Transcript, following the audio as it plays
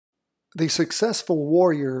The successful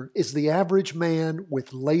warrior is the average man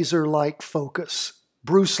with laser-like focus.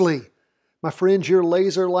 Bruce Lee. My friends, your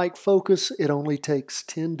laser-like focus, it only takes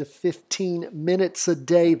 10 to 15 minutes a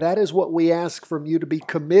day. That is what we ask from you, to be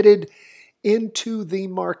committed into the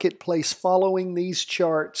marketplace, following these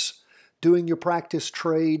charts, doing your practice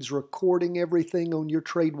trades, recording everything on your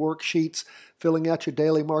trade worksheets, filling out your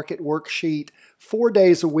daily market worksheet 4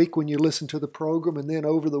 days a week when you listen to the program, and then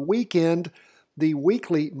over the weekend, the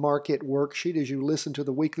weekly market worksheet as you listen to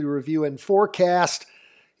the weekly review and forecast.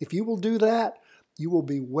 If you will do that, you will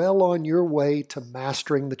be well on your way to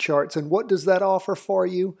mastering the charts. And what does that offer for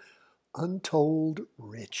you? Untold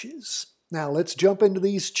riches. Now let's jump into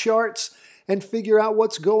these charts and figure out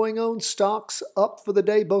what's going on. Stocks up for the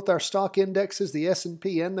day, both our stock indexes, the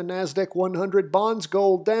S&P and the NASDAQ 100. Bonds,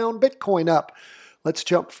 gold down, Bitcoin up. Let's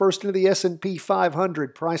jump first into the S&P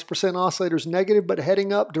 500. Price percent oscillators negative, but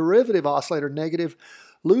heading up. Derivative oscillator negative,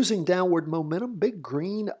 losing downward momentum. Big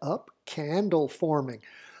green up candle forming,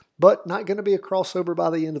 but not going to be a crossover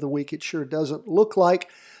by the end of the week. It sure doesn't look like.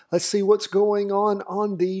 Let's see what's going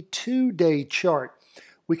on the 2-day chart.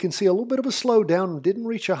 We can see a little bit of a slowdown. Didn't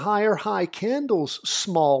reach a higher high. Candles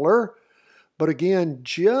smaller, but again,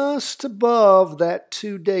 just above that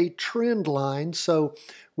 2-day trend line. So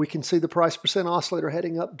we can see the price percent oscillator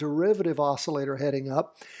heading up, derivative oscillator heading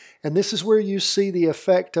up. And this is where you see the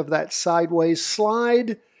effect of that sideways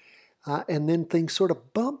slide. And then things sort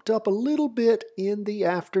of bumped up a little bit in the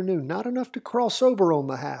afternoon. Not enough to cross over on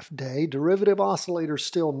the half day. Derivative oscillator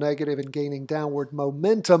still negative and gaining downward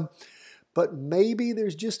momentum. But maybe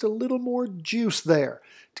there's just a little more juice there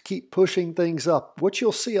to keep pushing things up. What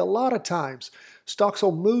you'll see a lot of times, stocks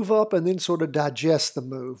will move up and then sort of digest the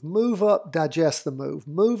move. Move up, digest the move.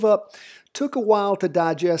 Move up. Took a while to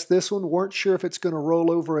digest this one. Weren't sure if it's going to roll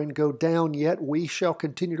over and go down yet. We shall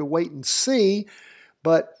continue to wait and see.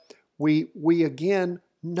 But we again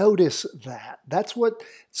notice that. That's what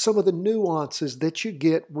some of the nuances that you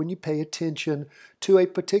get when you pay attention to a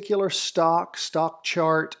particular stock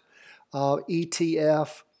chart,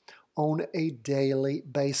 ETF on a daily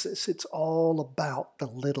basis. It's all about the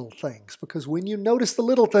little things, because when you notice the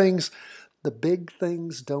little things, the big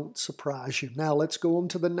things don't surprise you. Now let's go on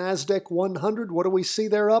to the NASDAQ 100. What do we see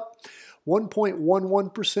there? Up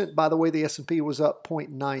 1.11%. By the way, the S&P was up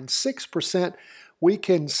 0.96%. We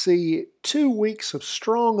can see 2 weeks of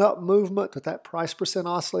strong up movement, but that price percent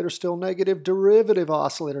oscillator still negative. Derivative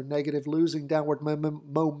oscillator negative, losing downward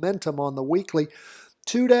momentum on the weekly.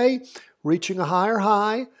 2-day reaching a higher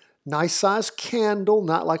high. Nice size candle,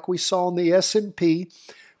 not like we saw in the S&P.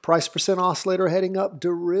 Price percent oscillator heading up.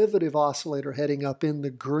 Derivative oscillator heading up in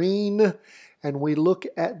the green. And we look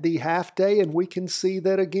at the half day and we can see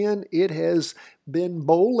that again, it has been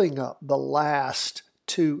bowling up the last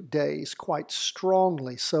 2 days quite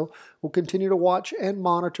strongly. So we'll continue to watch and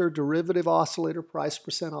monitor derivative oscillator, price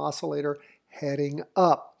percent oscillator heading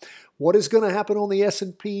up. What is going to happen on the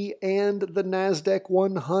S&P and the NASDAQ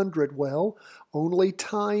 100? Well, only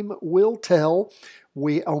time will tell.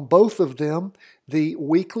 On both of them, the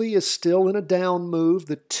weekly is still in a down move.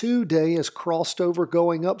 The 2-day has crossed over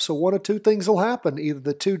going up. So one of two things will happen. Either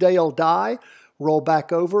the 2-day will die, roll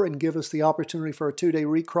back over and give us the opportunity for a 2-day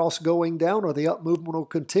recross going down, or the up movement will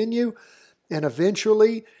continue, and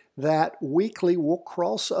eventually that weekly will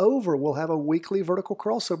cross over. We'll have a weekly vertical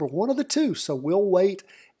crossover, one of the two. So we'll wait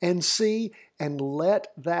and see and let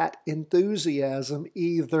that enthusiasm,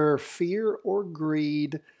 either fear or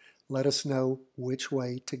greed, let us know which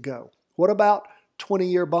way to go. What about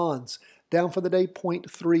 20-year bonds? Down for the day,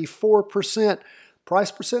 0.34%.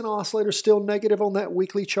 Price percent oscillator still negative on that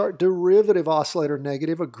weekly chart. Derivative oscillator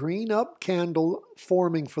negative. A green up candle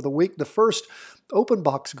forming for the week. The first open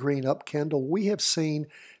box green up candle we have seen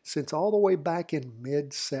since all the way back in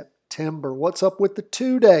mid-September. What's up with the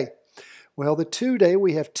 2-day? Well, the 2-day,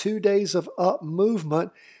 we have 2 days of up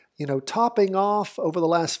movement, topping off over the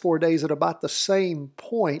last 4 days at about the same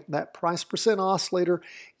point. That price percent oscillator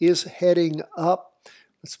is heading up.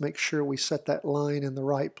 Let's make sure we set that line in the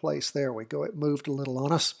right place. There we go. It moved a little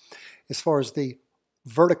on us. As far as the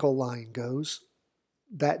vertical line goes,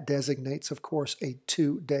 that designates, of course, a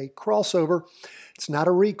 2-day crossover. It's not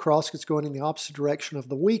a recross. It's going in the opposite direction of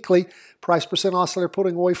the weekly. Price percent oscillator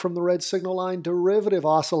pulling away from the red signal line. Derivative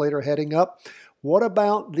oscillator heading up. What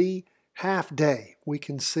about the half day? We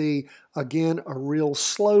can see, again, a real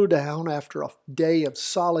slowdown after a day of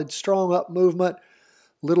solid, strong up movement.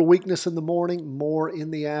 Little weakness in the morning, more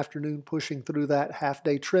in the afternoon, pushing through that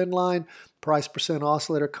half-day trend line. Price percent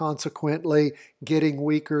oscillator consequently getting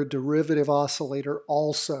weaker. Derivative oscillator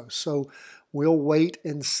also. So We'll wait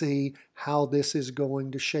and see how this is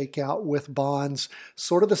going to shake out with bonds.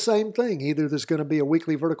 Sort of the same thing. Either there's going to be a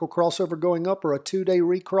weekly vertical crossover going up or a 2-day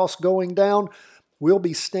recross going down. We'll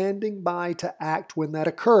be standing by to act when that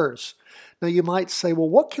occurs. Now you might say, well,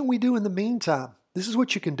 what can we do in the meantime? This is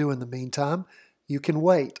what you can do in the meantime. You can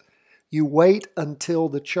wait. You wait until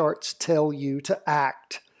the charts tell you to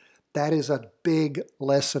act. That is a big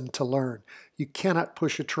lesson to learn. You cannot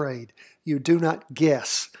push a trade. You do not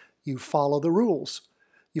guess. You follow the rules.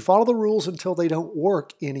 You follow the rules until they don't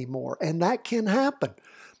work anymore. And that can happen.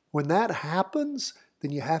 When that happens,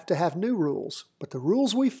 then you have to have new rules. But the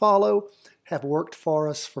rules we follow have worked for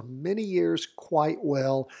us for many years quite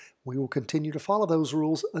well. We will continue to follow those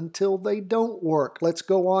rules until they don't work. Let's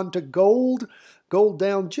go on to gold. Gold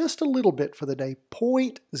down just a little bit for the day,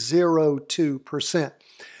 0.02%.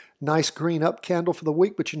 Nice green up candle for the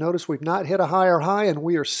week, but you notice we've not hit a higher high, and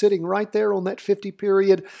we are sitting right there on that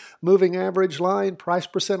 50-period moving average line. Price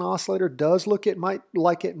percent oscillator does look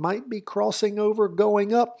like it might be crossing over,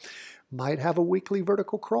 going up. Might have a weekly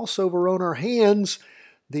vertical crossover on our hands.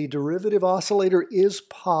 The derivative oscillator is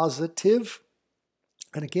positive.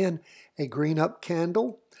 And again, a green up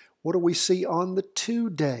candle. What do we see on the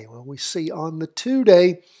 2-day? Well, we see on the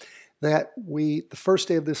 2-day that the first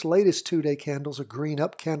day of this latest 2-day candle is a green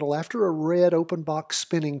up candle after a red open box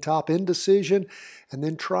spinning top, indecision, and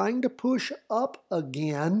then trying to push up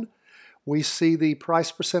again. We see the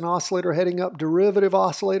price percent oscillator heading up, derivative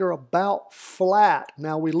oscillator about flat.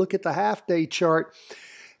 Now we look at the half-day chart,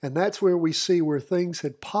 and that's where we see where things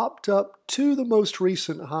had popped up to the most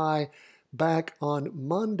recent high back on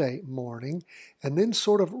Monday morning, and then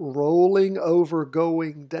sort of rolling over,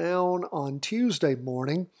 going down on Tuesday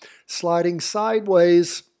morning, sliding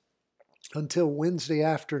sideways until Wednesday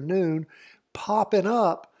afternoon, popping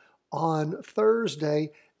up on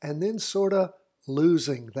Thursday, and then sort of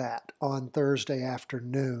losing that on Thursday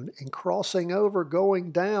afternoon and crossing over,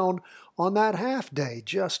 going down on that half day,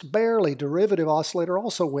 just barely. Derivative oscillator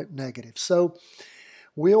also went negative. So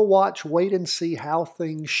we'll watch, wait and see how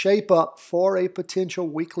things shape up for a potential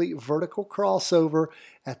weekly vertical crossover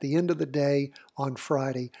at the end of the day on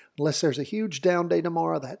Friday. Unless there's a huge down day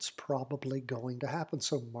tomorrow, that's probably going to happen.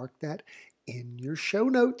 So mark that in your show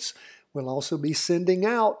notes. We'll also be sending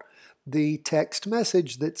out the text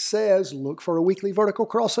message that says, look for a weekly vertical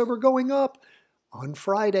crossover going up on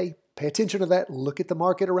Friday. Pay attention to that. Look at the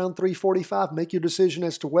market around 345. Make your decision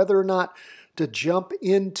as to whether or not to jump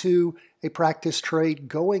into a practice trade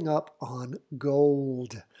going up on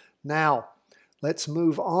gold. Now, let's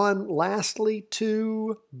move on lastly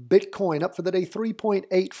to Bitcoin, up for the day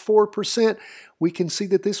 3.84%. We can see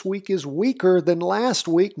that this week is weaker than last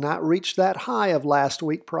week, not reached that high of last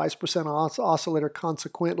week. Price percent oscillator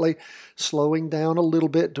consequently slowing down a little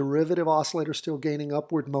bit. Derivative oscillator still gaining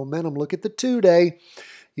upward momentum. Look at the 2-day.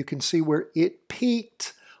 You can see where it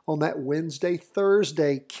peaked on that Wednesday,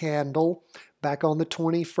 Thursday candle back on the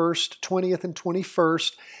 20th and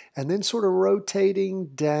 21st, and then sort of rotating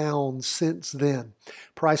down since then.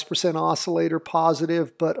 Price percent oscillator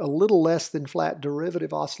positive, but a little less than flat.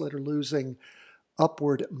 Derivative oscillator losing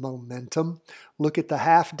upward momentum. Look at the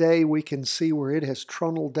half day. We can see where it has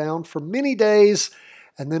trundled down for many days,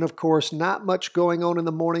 and then of course not much going on in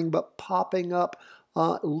the morning, but popping up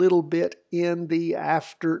a little bit in the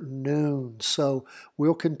afternoon. So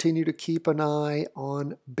we'll continue to keep an eye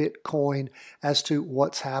on Bitcoin as to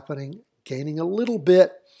what's happening, gaining a little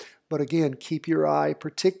bit, but again, keep your eye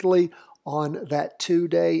particularly on that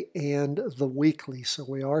 2-day and the weekly. So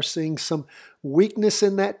we are seeing some weakness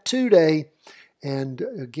in that 2-day, and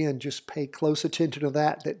again, just pay close attention to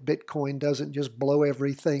that Bitcoin doesn't just blow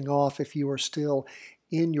everything off if you are still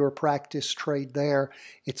in your practice trade there.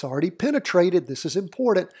 It's already penetrated, this is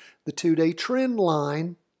important, the 2-day trend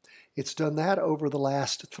line. It's done that over the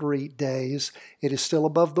last 3 days. It is still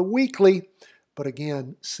above the weekly, but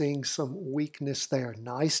again, seeing some weakness there.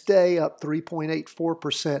 Nice day, up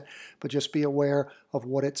 3.84%, but just be aware of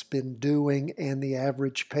what it's been doing and the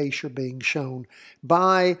average pace you're being shown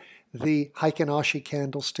by the Heikin Ashi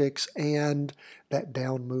candlesticks and that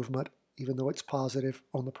down movement, even though it's positive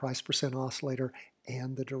on the price percent oscillator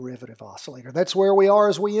and the derivative oscillator. That's where we are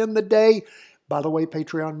as we end the day. By the way,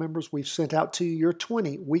 Patreon members, we've sent out to you your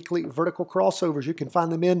 20 weekly vertical crossovers. You can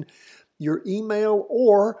find them in your email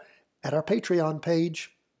or at our Patreon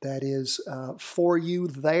page. That is for you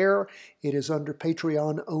there. It is under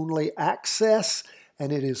Patreon only access,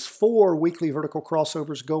 and it is 4 weekly vertical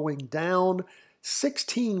crossovers going down,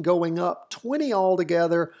 16 going up, 20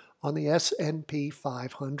 altogether on the S&P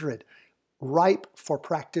 500. Ripe for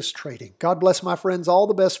practice trading. God bless, my friends. All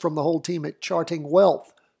the best from the whole team at Charting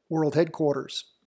Wealth World Headquarters.